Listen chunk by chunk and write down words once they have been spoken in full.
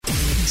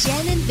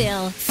Jen and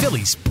Bill.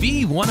 Phillies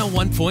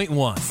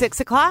B101.1. 6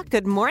 o'clock.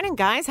 Good morning,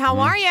 guys. How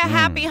are you?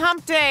 Happy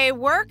hump day,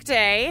 work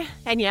day.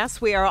 And yes,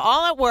 we are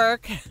all at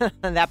work.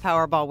 That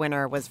Powerball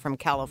winner was from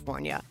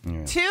California.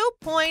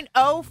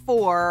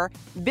 $2.04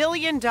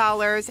 billion.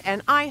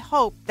 And I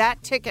hope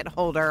that ticket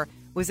holder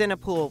was in a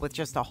pool with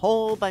just a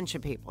whole bunch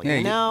of people,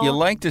 you know? You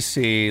like to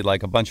see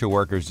like a bunch of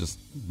workers just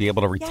be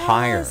able to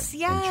retire,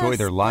 enjoy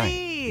their life.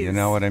 Please. You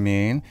know what I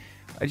mean?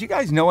 Do you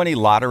guys know any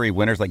lottery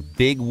winners, like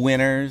big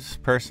winners,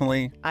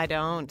 personally? I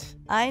don't.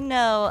 I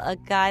know a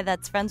guy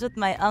that's friends with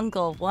my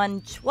uncle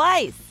won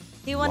twice.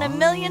 He won $1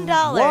 million.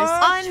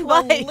 What?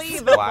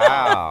 Unbelievable.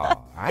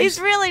 Wow.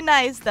 He's really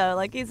nice, though.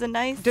 Like, he's a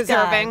nice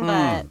Deserving.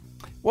 guy,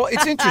 Well, it's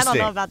but I interesting.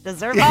 don't know about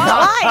deserving.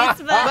 Nice,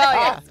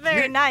 but it's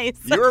very nice.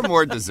 You're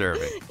more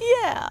deserving.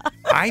 Yeah.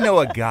 I know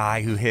a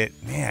guy who hit,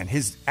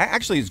 his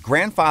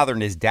grandfather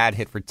and his dad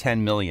hit for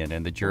 $10 million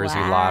in the Jersey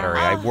lottery.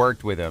 I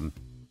worked with him.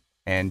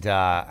 And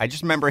I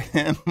just remember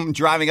him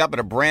driving up in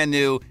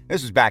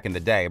this was back in the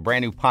day, a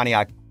brand new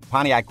Pontiac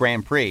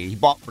Grand Prix. He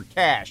bought for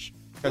cash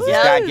because his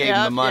dad gave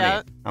him the money.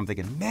 Yeah. I'm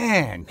thinking,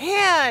 man,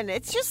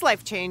 it's just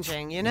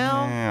life-changing, you know?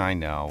 Yeah, I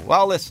know.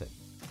 Well, listen.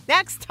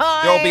 Next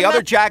time. There'll be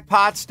other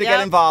jackpots to get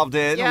involved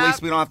in. Yep. At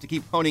least we don't have to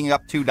keep ponying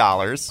up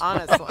 $2.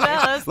 Honestly.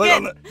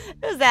 Well, it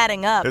was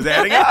adding up. It's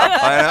adding up.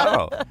 I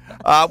know.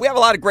 We have a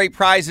lot of great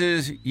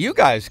prizes you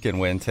guys can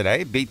win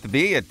today. Beat the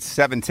Bee at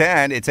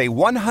 7:10. It's a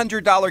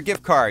 $100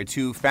 gift card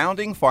to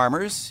Founding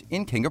Farmers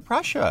in King of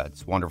Prussia.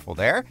 It's wonderful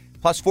there.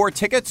 Plus 4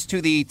 tickets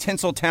to the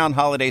Tinseltown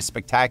Holiday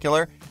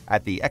Spectacular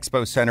at the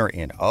Expo Center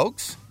in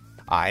Oaks.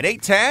 At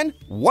 8:10,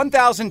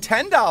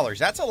 $1,010.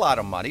 That's a lot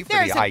of money for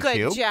There's the IQ. There's a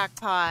good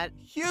jackpot.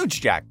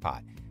 Huge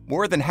jackpot.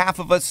 More than half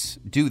of us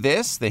do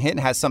this. The hint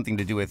has something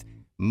to do with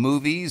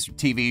movies,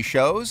 TV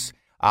shows.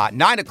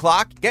 9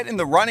 o'clock, get in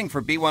the running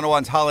for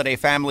B101's Holiday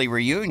Family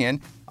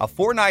Reunion, a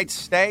 4-night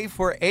stay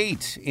for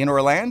 8 in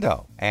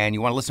Orlando. And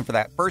you want to listen for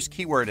that first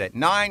keyword at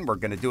 9. We're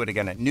going to do it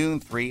again at noon,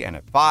 3, and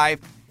at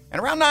 5.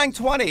 And around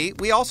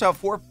 9:20, we also have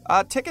 4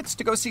 tickets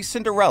to go see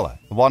Cinderella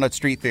at Walnut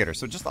Street Theater.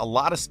 So just a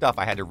lot of stuff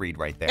I had to read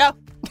right there.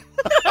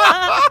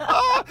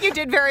 Oh. You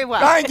did very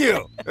well. Thank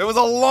you. It was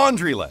a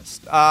laundry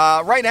list.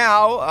 Right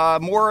now,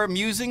 more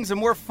musings and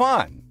more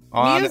fun.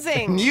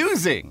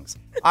 Musings.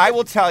 I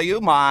will tell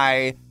you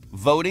my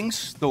voting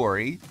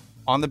story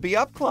on the Be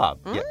Up Club.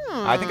 Yeah,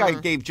 I think I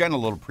gave Jen a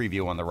little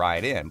preview on the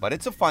ride in, but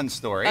it's a fun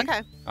story.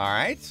 Okay. All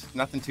right.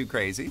 Nothing too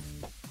crazy.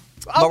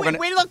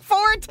 We look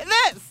forward to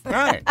this. All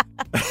right.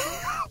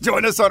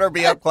 Join us on our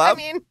Be Up Club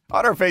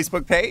on our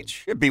Facebook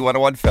page at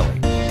B101 Philly.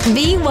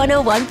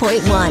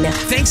 B101.1.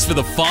 Thanks for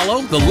the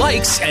follow, the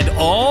likes, and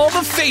all the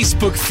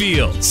Facebook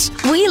fields.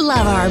 We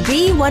love our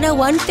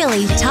B101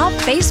 Philly top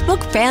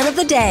Facebook fan of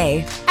the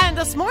day. And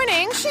this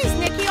morning, she's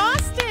Nikki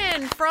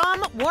Austin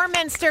from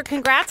Warminster.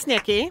 Congrats,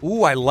 Nikki.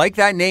 Ooh, I like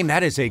that name.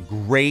 That is a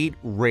great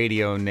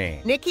radio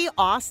name. Nikki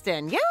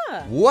Austin,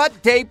 yeah.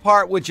 What day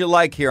part would you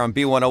like here on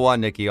B101,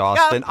 Nikki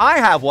Austin? I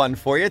have one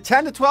for you.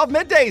 10 to 12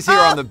 middays here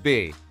on the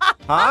B.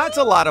 Huh? It's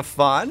a lot of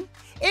fun.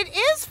 It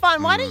is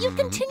fun. Why don't you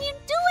continue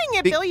doing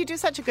it, Bill? You do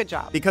such a good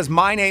job. Because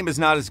my name is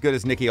not as good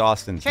as Nikki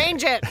Austin's.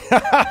 Change it.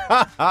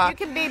 You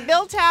can be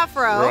Bill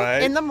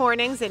Taffro in the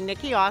mornings and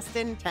Nikki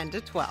Austin 10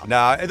 to 12.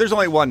 No, there's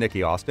only one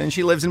Nikki Austin.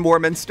 She lives in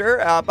Warminster,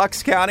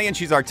 Bucks County, and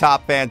she's our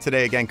top fan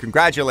today. Again,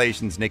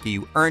 congratulations, Nikki.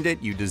 You earned it.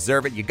 You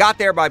deserve it. You got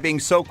there by being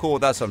so cool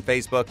with us on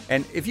Facebook.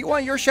 And if you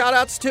want your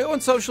shout-outs, too,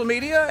 on social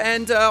media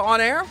and on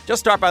air,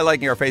 just start by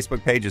liking our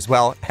Facebook page as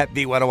well at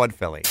B101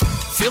 Philly.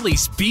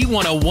 Phillies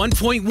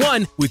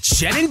B101.1 with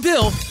Jen and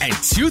Bill, and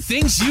 2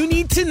 things you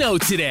need to know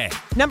today.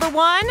 Number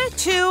 1,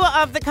 2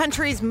 of the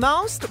country's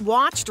most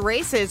watched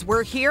races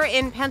were here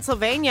in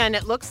Pennsylvania, and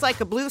it looks like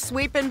a blue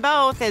sweep in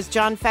both, as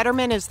John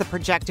Fetterman is the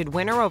projected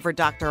winner over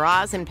Dr.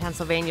 Oz in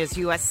Pennsylvania's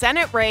U.S.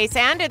 Senate race,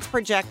 and it's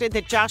projected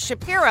that Josh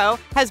Shapiro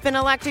has been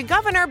elected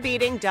governor,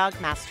 beating Doug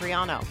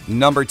Mastriano.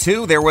 Number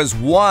 2, there was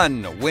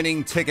 1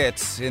 winning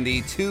tickets in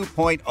the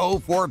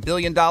 $2.04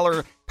 billion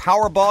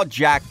Powerball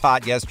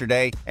jackpot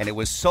yesterday, and it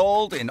was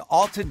sold in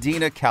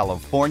Altadena,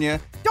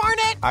 California. Darn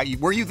it!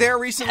 Were you there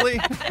recently?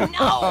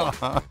 No.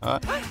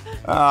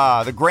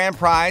 The grand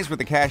prize with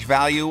a cash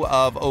value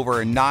of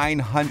over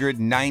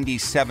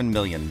 $997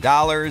 million.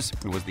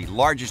 It was the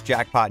largest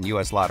jackpot in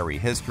U.S. lottery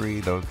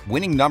history. The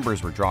winning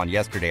numbers were drawn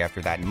yesterday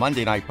after that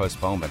Monday night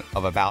postponement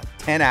of about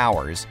 10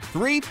 hours.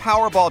 3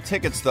 Powerball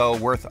tickets, though,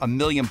 worth $1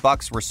 million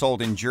were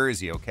sold in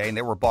Jersey, okay? And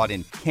they were bought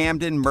in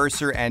Camden,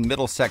 Mercer, and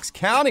Middlesex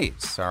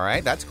counties, all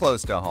right? That's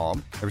close to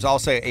home. There was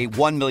also a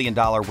 $1 million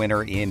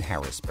winner in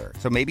Harrisburg.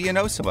 So maybe you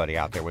know somebody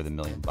out there with $1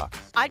 million.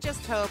 I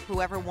just hope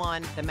whoever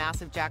won the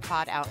massive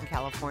jackpot out in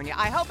California,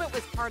 I hope it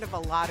was part of a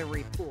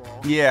lottery pool.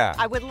 Yeah.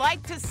 I would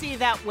like to see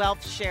that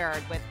wealth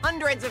shared with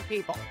hundreds of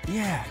people.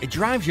 Yeah, it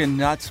drives you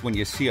nuts when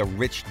you see a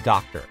rich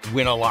doctor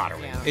win a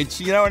lottery. Yeah.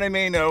 It's, you know what I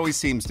mean? It always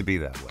seems to be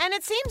that way. And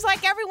it seems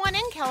like everyone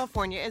in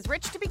California is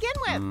rich to begin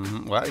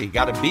with. Well, you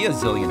got to be a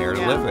zillionaire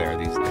to live there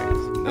these days.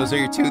 Those are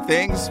your 2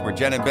 things. We're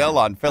Jen and Bill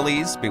on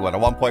Phillies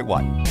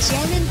B101.1.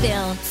 Jen and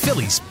Bill.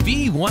 Phillies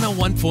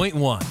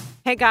B101.1.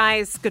 Hey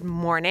guys, good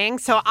morning.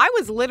 So I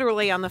was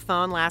literally on the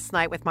phone last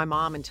night with my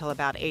mom until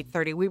about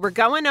 8:30. We were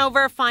going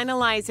over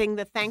finalizing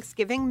the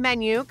Thanksgiving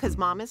menu because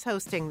Mom is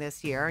hosting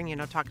this year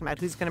and, talking about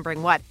who's going to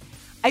bring what.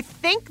 I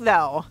think,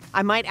 though,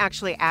 I might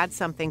actually add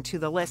something to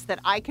the list that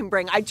I can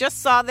bring. I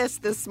just saw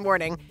this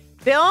morning.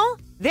 Bill,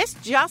 this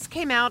just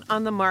came out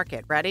on the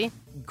market. Ready?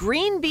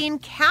 Green bean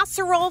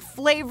casserole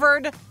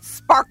flavored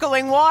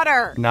sparkling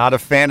water. Not a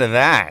fan of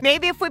that.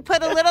 Maybe if we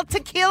put a little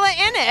tequila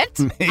in it.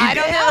 Maybe. I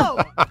don't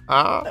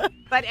know.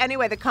 But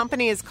anyway, the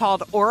company is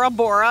called Ora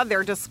Bora.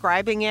 They're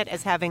describing it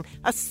as having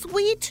a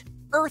sweet,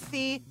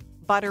 earthy,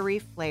 buttery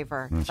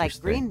flavor, like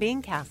green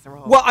bean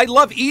casserole. Well, I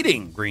love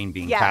eating green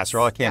bean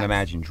casserole. I can't yes.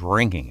 imagine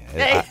drinking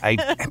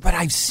it. But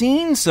I've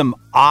seen some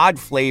odd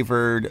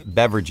flavored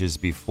beverages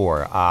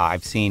before.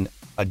 I've seen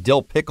a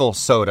dill pickle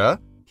soda.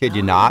 Kid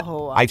you not.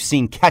 I've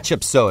seen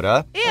ketchup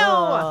soda.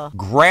 Ew.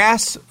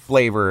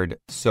 Grass-flavored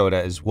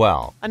soda as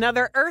well.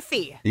 Another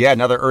earthy. Yeah,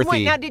 another earthy.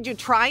 Wait, now did you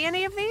try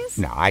any of these?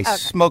 No, I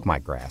smoke my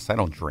grass. I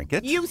don't drink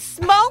it. You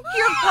smoke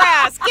your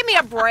grass. Give me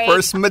a break.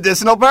 For some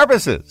medicinal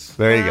purposes.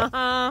 There you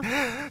go.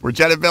 We're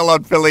Jen and Bill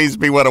on Phillies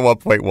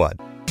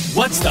B101.1.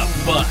 What's the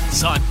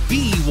buzz on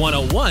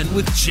B101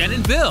 with Jen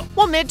and Bill?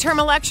 Well, midterm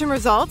election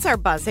results are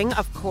buzzing,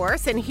 of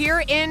course. And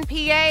here in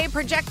PA,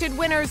 projected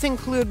winners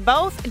include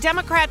both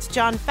Democrats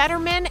John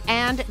Fetterman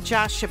and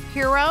Josh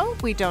Shapiro.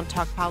 We don't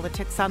talk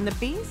politics on the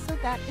B, so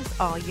that is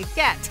all you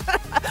get.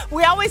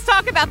 We always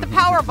talk about the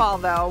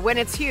Powerball, though, when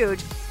it's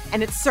huge.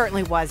 And it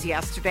certainly was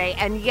yesterday.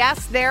 And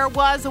yes, there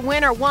was a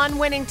winner. One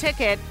winning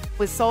ticket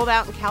was sold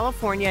out in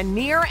California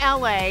near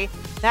L.A.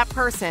 That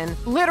person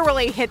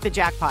literally hit the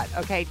jackpot,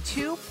 okay?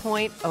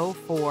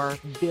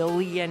 $2.04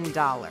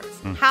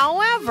 billion.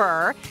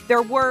 However,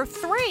 there were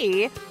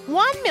 3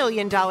 $1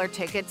 million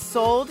tickets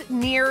sold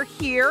near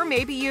here.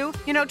 Maybe you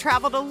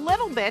traveled a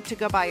little bit to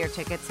go buy your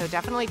tickets, so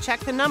definitely check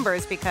the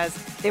numbers because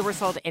they were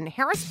sold in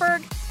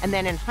Harrisburg and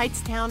then in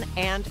Hightstown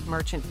and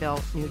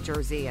Merchantville, New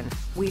Jersey. And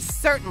we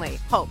certainly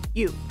hope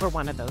you were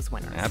one of those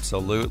winners.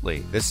 Absolutely.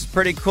 This is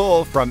pretty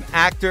cool. From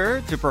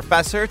actor to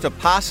professor to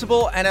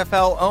possible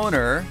NFL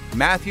owner,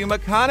 Matthew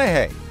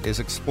McConaughey is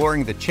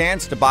exploring the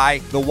chance to buy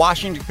the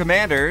Washington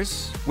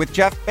Commanders with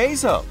Jeff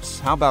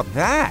Bezos. How about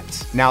that?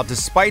 Now,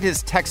 despite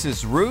his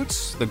Texas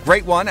roots, the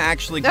great one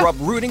actually grew up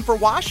rooting for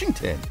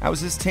Washington. That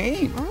was his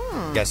team.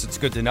 Guess it's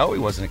good to know he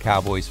wasn't a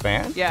Cowboys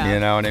fan. Yeah. You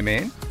know what I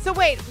mean? So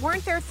wait,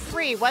 weren't there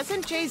 3?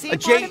 Wasn't Jay-Z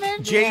part of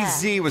it?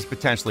 Jay-Z was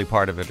potentially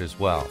part of it as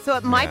well. So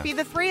it might be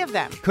the 3 of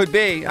them. Could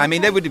be. I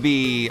mean, they would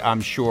be,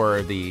 I'm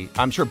sure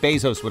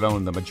Bezos would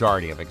own the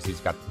majority of it because he's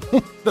got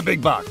the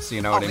big bucks,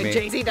 you know what I mean?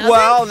 Jay-Z doesn't?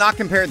 Well, not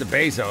compared to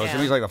Bezos. Yeah. I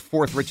mean, he's like the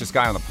 4th richest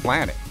guy on the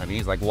planet. I mean,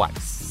 he's like, what,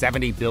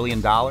 $70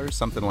 billion,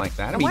 something like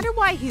that? I wonder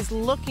why he's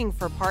looking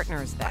for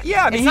partners then.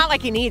 Yeah, I mean, it's not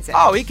like he needs it.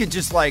 Oh, he could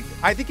just I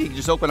think he could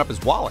just open up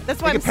his wallet.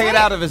 That's what he I'm could pay it saying.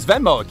 out of his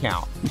Venmo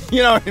account.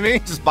 You know what I mean?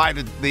 Just buy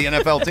the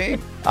NFL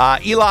team.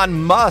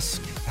 Elon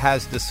Musk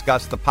has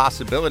discussed the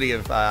possibility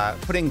of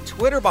putting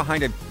Twitter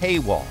behind a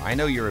paywall. I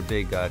know you're a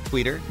big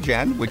tweeter.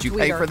 Jen, would you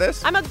pay for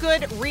this? I'm a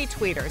good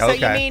retweeter. So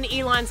you mean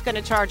Elon's going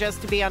to charge us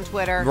to be on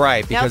Twitter?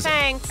 Right, because no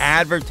thanks.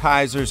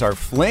 advertisers are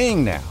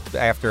fleeing now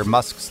after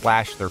Musk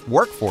slashed their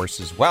workforce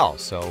as well.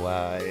 So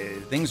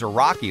things are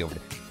rocky over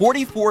there.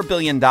 $44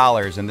 billion,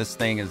 and this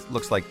thing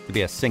looks like to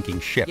be a sinking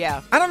ship.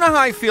 Yeah. I don't know how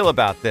I feel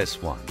about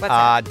this one. What's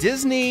that?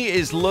 Disney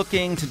is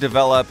looking to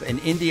develop an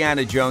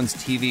Indiana Jones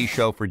TV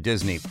show for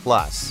Disney+.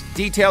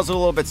 Details are a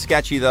little bit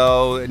sketchy,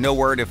 though. No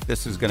word if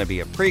this is going to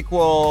be a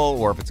prequel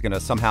or if it's going to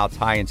somehow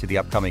tie into the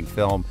upcoming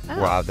film,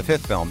 the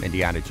 5th film,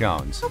 Indiana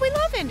Jones. Oh, we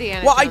love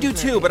Indiana Well, Jones I do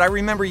too, movies. but I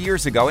remember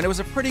years ago, and it was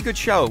a pretty good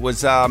show. It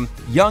was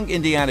Young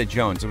Indiana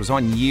Jones. It was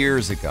on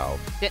years ago.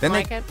 Didn't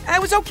like it?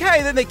 It was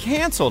okay. Then they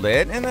canceled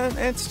it, and then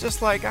it's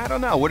just like, I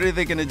don't know. What are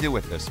they going to do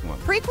with this one?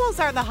 Prequels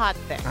are the hot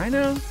thing. I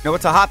know. Know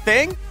what's a hot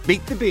thing?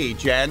 Beat the Bee,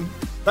 Jen.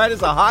 That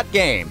is a hot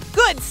game.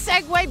 Good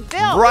segue,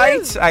 Bill.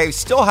 Right? I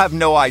still have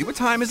no idea. What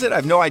time is it? I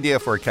have no idea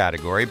for a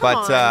category,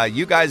 but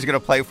you guys are going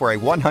to play for a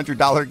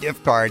 $100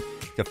 gift card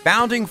to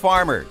Founding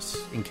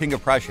Farmers in King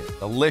of Prussia.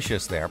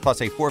 Delicious there.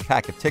 Plus a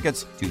 4-pack of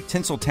tickets to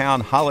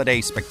Tinseltown Holiday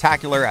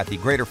Spectacular at the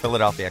Greater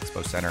Philadelphia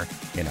Expo Center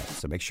in Oaks.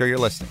 So make sure you're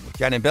listening with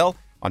Jen and Bill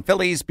on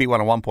Phillies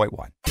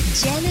B101.1.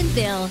 Jen and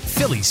Bill.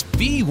 Phillies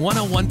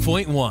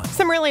B101.1.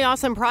 Some really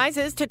awesome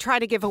prizes to try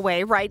to give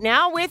away right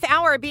now. With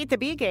our Beat the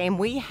Bee game,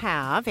 we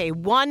have a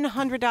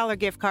 $100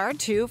 gift card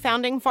to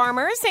Founding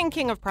Farmers in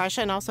King of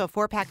Prussia and also a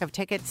 4-pack of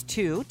tickets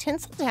to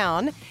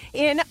Tinseltown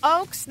in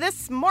Oaks.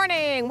 This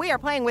morning, we are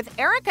playing with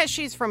Erica.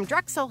 She's from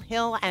Drexel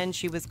Hill, and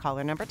she was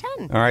caller number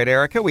 10. All right,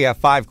 Erica, we have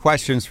 5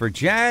 questions for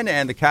Jen,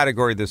 and the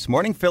category this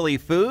morning, Philly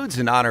Foods,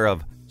 in honor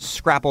of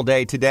Scrapple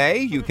Day today.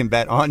 You can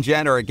bet on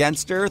Jen or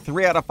against her.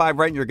 3 out of 5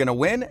 right and you're going to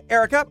win.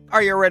 Erica,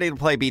 are you ready to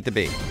play Beat the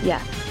Bee?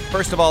 Yes.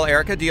 First of all,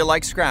 Erica, do you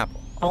like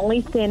Scrapple?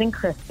 Only standing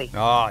crispy.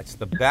 Oh, it's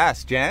the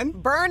best, Jen.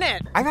 Burn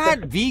it. I've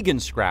had vegan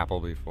Scrapple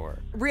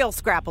before. Real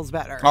Scrapple's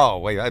better. Oh,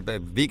 wait,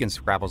 vegan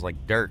Scrapple's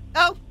like dirt.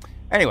 Oh.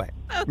 Anyway,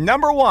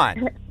 number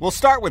 1. We'll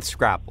start with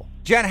Scrapple.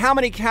 Jen, how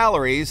many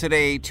calories in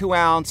a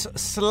 2-ounce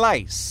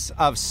slice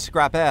of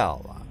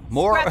scrapple?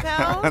 More.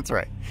 Scrapple? That's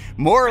right.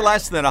 More or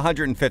less than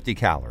 150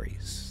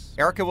 calories.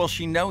 Erica, will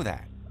she know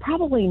that?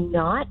 Probably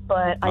not,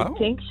 but I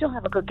think she'll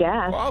have a good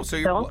guess. Wow, so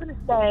I'm going to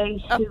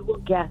say she will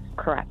guess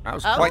correct. That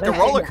was quite the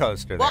roller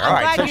coaster there. Well, All I'm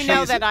right, glad so you know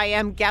she's- that I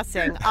am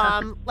guessing.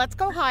 Let's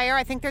go higher.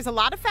 I think there's a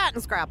lot of fat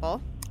in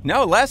Scrapple.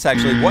 No, less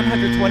actually.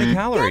 120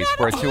 calories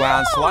for a Get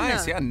 2-ounce out of town.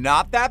 slice. Yeah,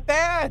 not that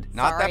bad.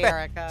 Not Sorry, that bad.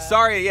 Erica.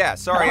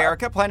 Sorry,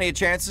 Erica. Plenty of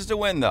chances to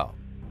win, though.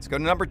 Let's go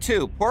to number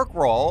 2. Pork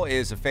roll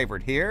is a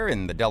favorite here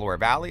in the Delaware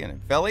Valley and in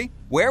Philly.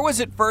 Where was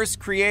it first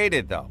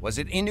created, though? Was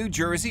it in New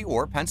Jersey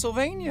or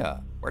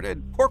Pennsylvania? Where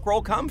did pork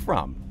roll come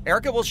from?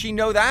 Erica, will she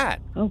know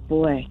that? Oh,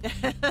 boy.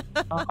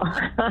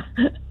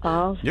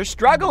 You're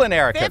struggling,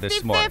 Erica,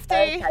 this morning.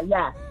 50-50.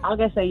 Yes, I'm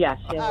going to say yes.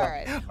 All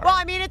right. Well,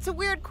 I mean, it's a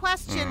weird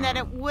question that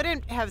it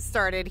wouldn't have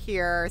started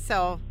here.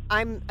 So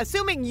I'm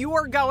assuming you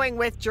are going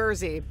with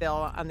Jersey,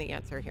 Bill, on the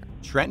answer here.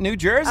 Trenton, New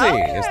Jersey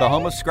is the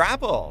home of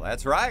Scrapple.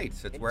 That's right.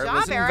 It's where it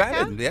was job, Erica.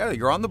 invented. Yeah,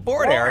 you're on the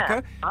board,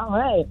 Erica. All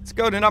right. Let's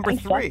go to number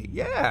Thanks, 3.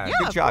 Yeah, Yeah,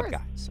 good of job, course.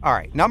 guys. All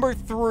right, number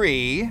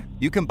 3,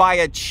 you can buy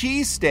a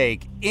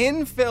cheesesteak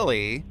in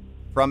Philly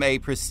from a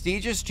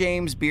prestigious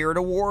James Beard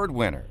Award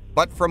winner.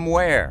 But from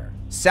where?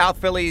 South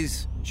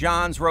Philly's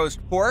John's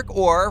Roast Pork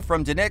or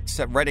from DeNick's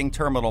at Reading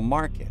Terminal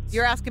Market?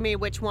 You're asking me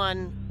which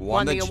one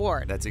won the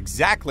award. That's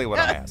exactly what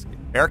I'm asking.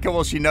 Erica,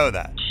 will she know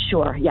that?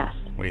 Sure, yes.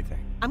 What do you think?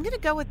 I'm going to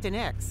go with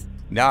DeNick's.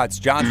 No, it's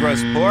John's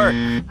Roast Pork.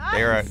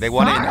 They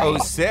won it sorry. in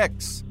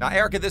 06. Now,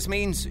 Erica, this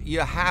means you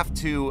have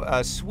to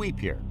sweep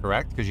here,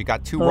 correct? Because you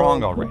got 2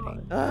 wrong already.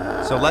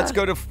 So let's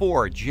go to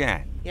 4,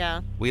 Jen.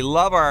 Yeah. We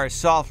love our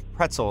soft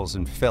pretzels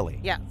in Philly.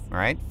 Yes. All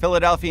right.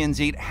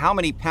 Philadelphians eat how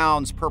many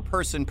pounds per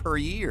person per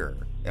year?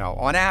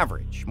 On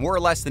average, more or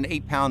less than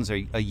 8 pounds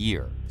a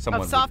year.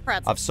 Of soft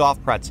pretzel. Of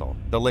soft pretzel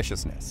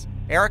deliciousness.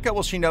 Erica,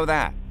 will she know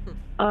that?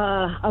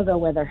 I'll go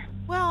with her.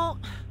 Well,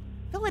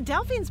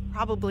 Philadelphians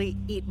probably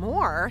eat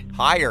more.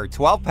 Higher,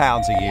 12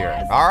 pounds a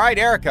year. All right,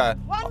 Erica.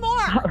 One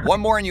more.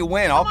 One more and you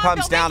win. All Come on,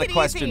 comes Bill, down make to it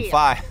question easy.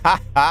 5.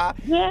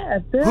 Yeah,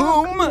 Bill.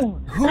 come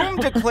on. Whom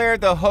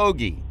declared the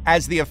hoagie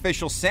as the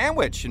official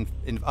sandwich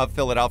of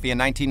Philadelphia in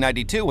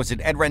 1992? Was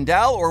it Ed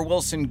Rendell or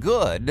Wilson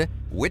Good?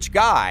 Which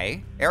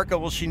guy? Erica,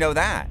 will she know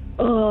that?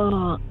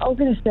 I'm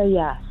going to say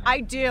yes.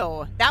 I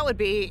do. That would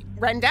be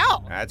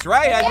Rendell. That's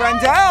right, Ed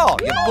Rendell.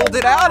 You pulled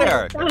it out,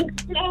 Erica.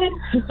 Thanks,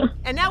 Dad.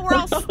 And now we're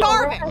all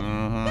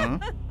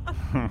starving.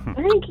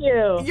 Thank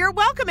you. You're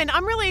welcome, and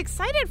I'm really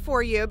excited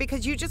for you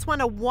because you just won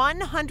a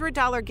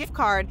 $100 gift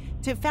card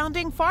to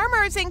Founding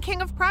Farmers in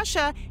King of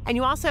Prussia, and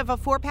you also have a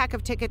 4-pack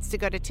of tickets to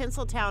go to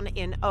Tinseltown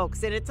in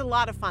Oaks, and it's a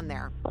lot of fun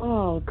there.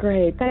 Oh,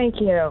 great.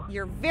 Thank you.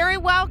 You're very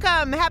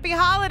welcome. Happy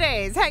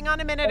holidays. Hang on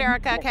a minute,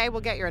 Erica, okay?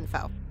 We'll get your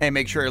info. Hey,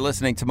 make sure you're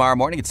listening tomorrow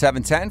morning at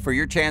 7:10 for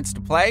your chance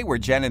to play. We're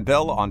Jen and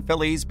Bill on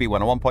Phillies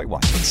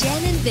B101.1.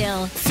 Jen and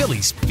Bill.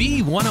 Phillies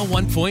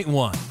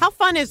B101.1. How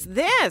fun is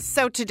this?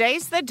 So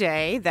today's the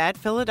day that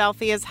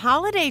Philadelphia's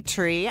holiday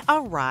tree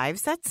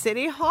arrives at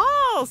City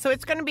Hall. So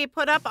it's going to be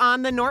put up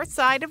on the north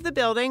side of the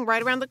building,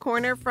 right around the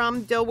corner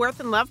from Dilworth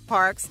and Love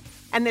Parks.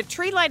 And the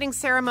tree lighting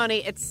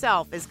ceremony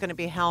itself is going to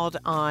be held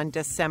on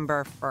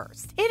December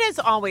 1st. It is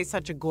always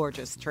such a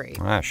gorgeous tree.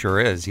 Sure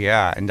is,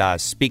 yeah. And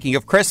speaking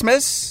of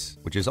Christmas,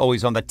 which is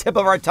always on the tip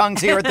of our tongues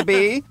here at the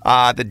Bee,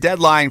 the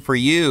deadline for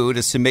you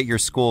to submit your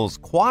school's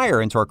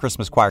choir into our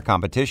Christmas choir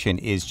competition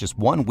is just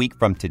 1 week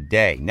from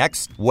today.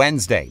 Next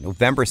Wednesday,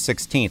 November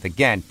 16th.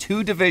 Again,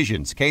 2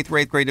 divisions, K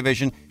through 8th grade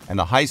division and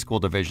the high school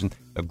division.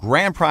 The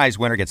grand prize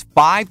winner gets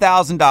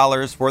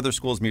 $5,000 for their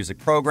school's music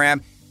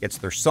program. Gets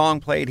their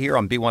song played here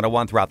on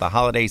B101 throughout the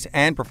holidays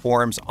and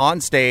performs on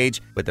stage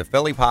with the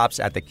Philly Pops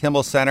at the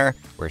Kimmel Center.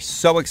 We're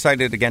so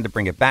excited again to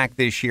bring it back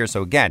this year.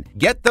 So again,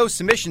 get those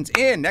submissions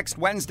in next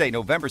Wednesday,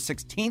 November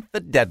 16th, the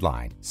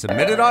deadline.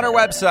 Submit it on our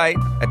website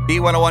at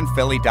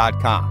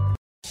b101philly.com.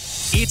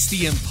 It's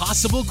the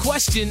impossible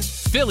question.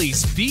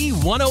 Phillies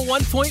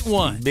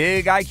B101.1.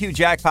 Big IQ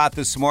jackpot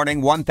this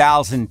morning,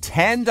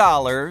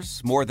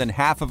 $1,010. More than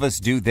half of us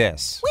do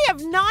this. We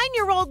have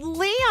 9-year-old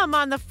Liam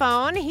on the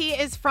phone. He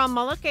is from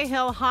Molucca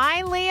Hill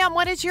High. Liam,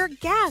 what is your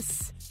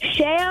guess?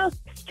 Share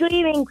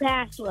streaming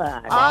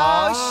password.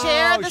 Oh,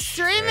 share the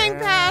share, streaming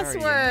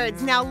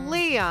passwords. Now,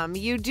 Liam,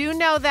 you do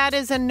know that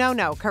is a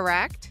no-no,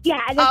 correct? Yeah,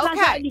 that's not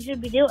Okay. something you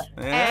should be doing.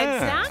 Yeah.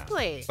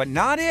 Exactly. But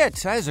not it.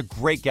 That is a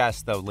great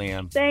guess, though,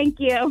 Liam. Thank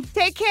you.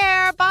 Take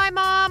care. Bye,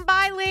 Mom.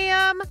 Bye,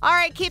 Liam. All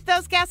right, keep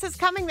those guesses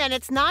coming then.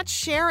 It's not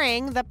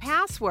sharing the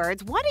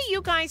passwords. What do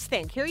you guys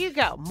think? Here you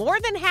go. More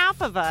than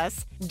half of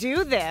us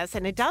do this,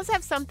 and it does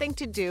have something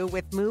to do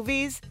with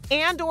movies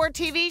and or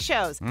TV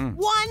shows.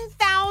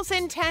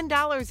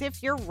 $1,010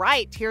 if you're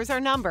right. Here's our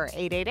number,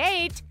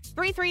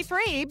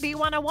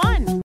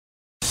 888-333-B101.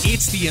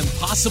 It's the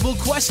impossible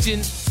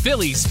question.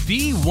 Phillies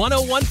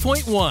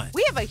B101.1.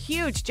 We have a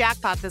huge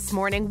jackpot this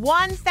morning,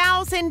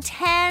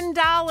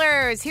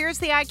 $1,010. Here's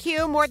the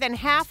IQ. More than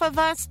half of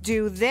us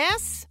do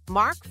this.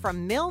 Mark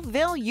from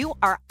Millville, you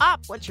are up.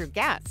 What's your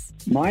guess?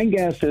 My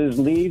guess is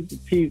leave the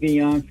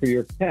TV on for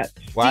your pets.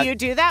 What? Do you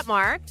do that,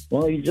 Mark?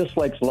 Well, he just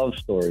likes love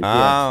stories.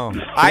 Oh,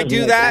 yeah. I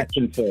do that.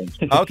 Action films.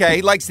 Okay,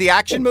 he likes the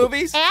action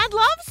movies? And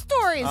love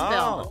stories,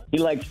 Bill. He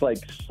likes like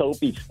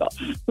soapy stuff.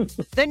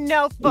 The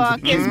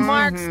Notebook is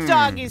Mark's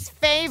doggy's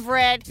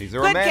favorite. He's a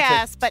Good romantic.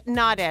 guess, but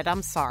not it.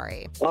 I'm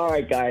sorry. All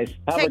right, guys.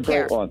 Have Take a great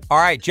care. one. All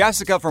right,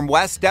 Jessica from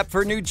West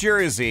Deptford, New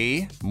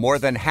Jersey. More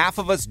than half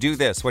of us do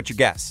this. What's your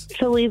guess?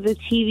 To leave the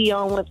TV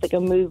on with like a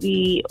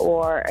movie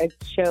or a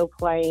show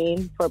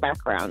playing for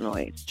background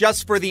noise.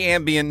 Just for the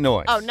ambient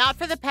noise. Oh, not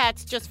for the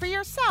pets, just for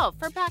yourself,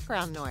 for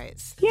background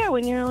noise. Yeah,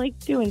 when you're like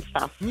doing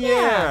stuff.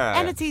 Yeah.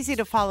 And it's easy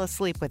to fall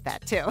asleep with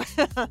that, too.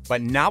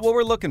 But not what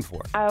we're looking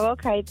for. Oh,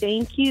 okay.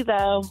 Thank you,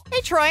 though.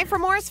 Hey, Troy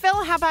from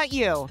Morrisville, how about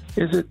you?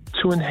 Is it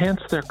to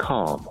enhance their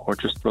calm or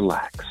just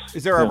relax?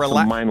 Is there a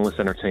some mindless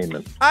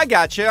entertainment? I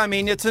gotcha. I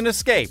mean, it's an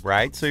escape,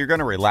 right? So you're going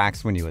to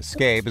relax when you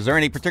escape. Is there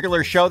any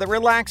particular show that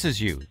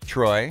relaxes you,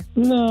 Troy?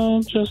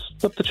 No, just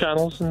flip the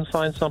channels and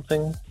find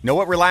something Know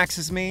what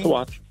relaxes me? to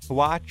watch. To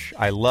watch?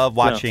 I love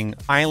watching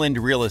island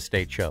real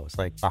estate shows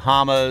like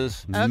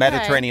Bahamas,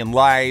 Mediterranean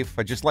Life.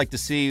 I just like to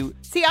see.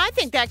 See, I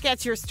think that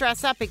gets your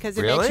stress up because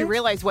it makes Really? you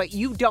realize what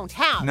you don't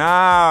have.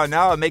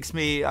 No, it makes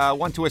me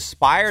want to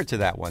aspire to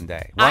that one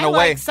day. Run I away.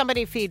 like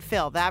Somebody Feed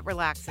Phil. That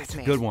relaxes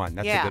me. Good one.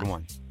 That's a good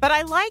one. But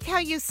I like how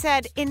you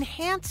said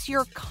enhance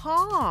your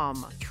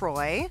calm,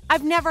 Troy.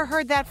 I've never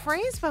heard that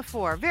phrase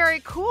before. Very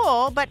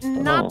cool, but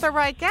not the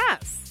right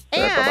guess.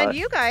 And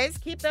you guys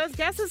keep those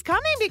guesses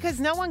coming because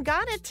no one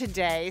got it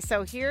today.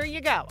 So here you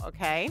go,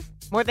 okay?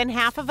 More than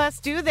half of us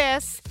do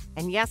this.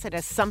 And yes, it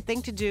has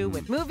something to do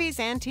with movies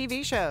and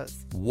TV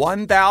shows.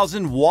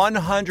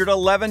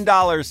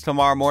 $1,111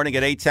 tomorrow morning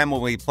at 8:10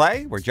 when we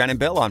play. We're Jen and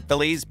Bill on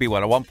Phillies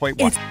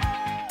B101.1.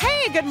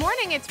 Hey, good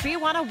morning. It's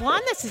B101.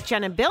 This is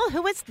Jen and Bill.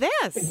 Who is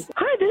this?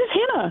 Hi, this is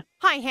Hannah.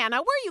 Hi, Hannah.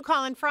 Where are you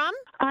calling from?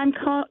 I'm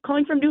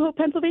calling from New Hope,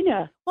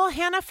 Pennsylvania. Well,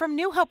 Hannah from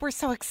New Hope, we're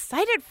so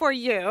excited for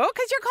you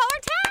because you're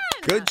caller 10.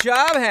 Good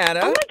job,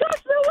 Hannah. Oh my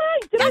gosh, no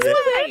way! Did I Yes win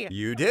way. it?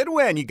 You did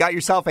win. You got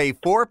yourself a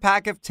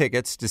 4-pack of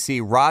tickets to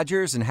see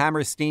Rodgers and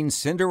Hammerstein's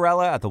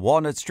Cinderella at the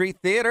Walnut Street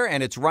Theater,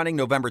 and it's running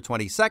November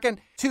 22nd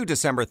to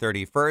December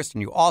 31st.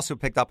 And you also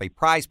picked up a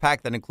prize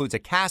pack that includes a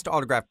cast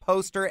autograph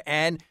poster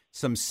and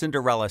some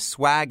Cinderella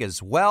swag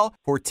as well.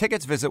 For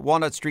tickets, visit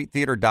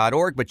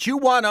walnutstreettheater.org. But you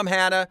won them,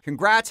 Hannah.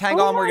 Congrats. Hang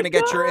on. We're going to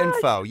get your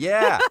info.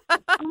 Yeah. Oh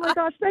my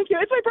gosh, thank you.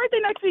 It's my birthday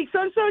next week, so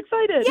I'm so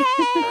excited.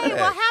 Yay!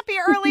 Well, happy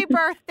early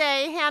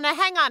birthday, Hannah.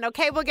 Hang on,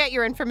 okay? We'll get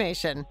your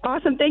information.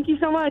 Awesome, thank you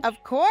so much.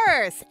 Of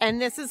course.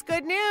 And this is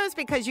good news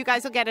because you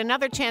guys will get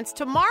another chance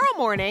tomorrow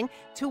morning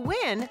to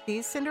win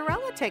these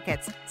Cinderella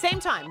tickets. Same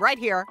time, right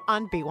here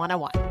on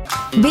B101.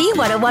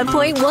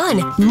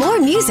 B101.1. More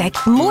music,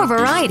 more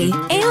variety,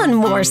 and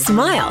more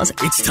smiles.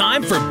 It's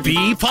time for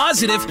Be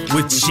Positive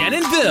with Jen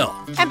and Bill.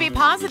 And Be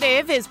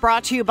Positive is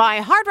brought to you by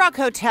Hard Rock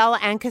Hotel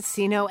and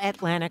Casino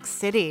Atlantic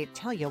City.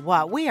 Tell you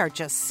what, we are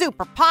just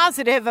super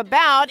positive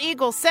about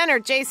Eagle Center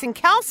Jason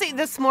Kelsey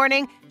this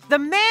morning. The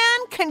man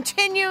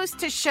continues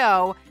to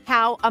show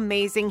how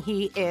amazing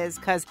he is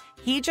because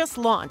he just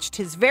launched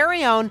his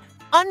very own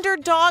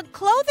Underdog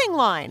clothing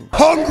line.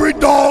 Hungry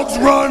dogs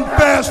run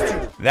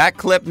faster. That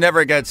clip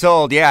never gets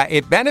old. Yeah,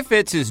 it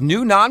benefits his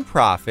new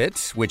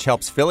nonprofit, which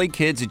helps Philly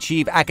kids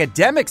achieve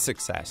academic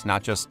success,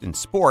 not just in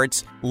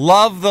sports.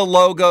 Love the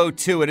logo,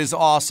 too. It is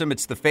awesome.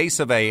 It's the face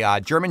of a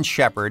German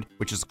Shepherd,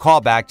 which is a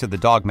callback to the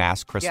dog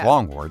mask Chris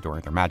Long wore during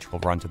their magical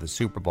run to the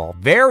Super Bowl.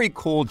 Very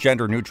cool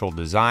gender-neutral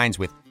designs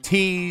with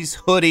tees,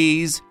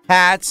 hoodies,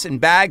 hats, and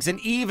bags,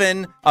 and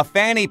even a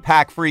fanny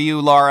pack for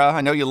you, Laura.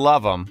 I know you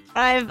love them.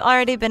 I've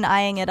already been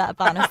eyeing it up,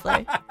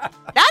 honestly.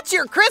 That's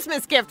your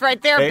Christmas gift right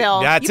there, Hey,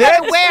 Bill. that's you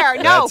better it? wear.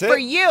 No, That's for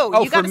it? you.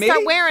 Oh, you got to for me?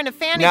 start wearing a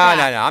fanny No,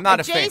 pack. no, I'm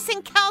not a fan.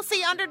 Jason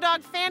Kelsey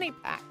Underdog fanny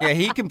pack. Yeah,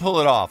 he can pull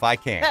it off. I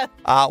can't.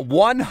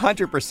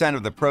 100%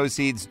 of the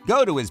proceeds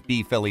go to his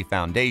B Philly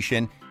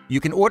Foundation. You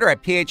can order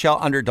at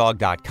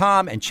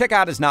phlunderdog.com and check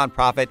out his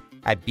nonprofit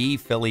at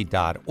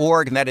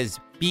bphilly.org. And that is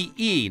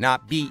B-E,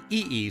 not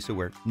B-E-E, so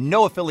we're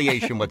no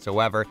affiliation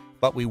whatsoever.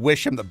 But we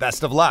wish him the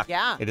best of luck.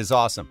 Yeah. It is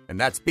awesome. And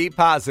that's Be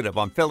Positive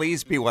on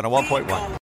Phillies B101.1.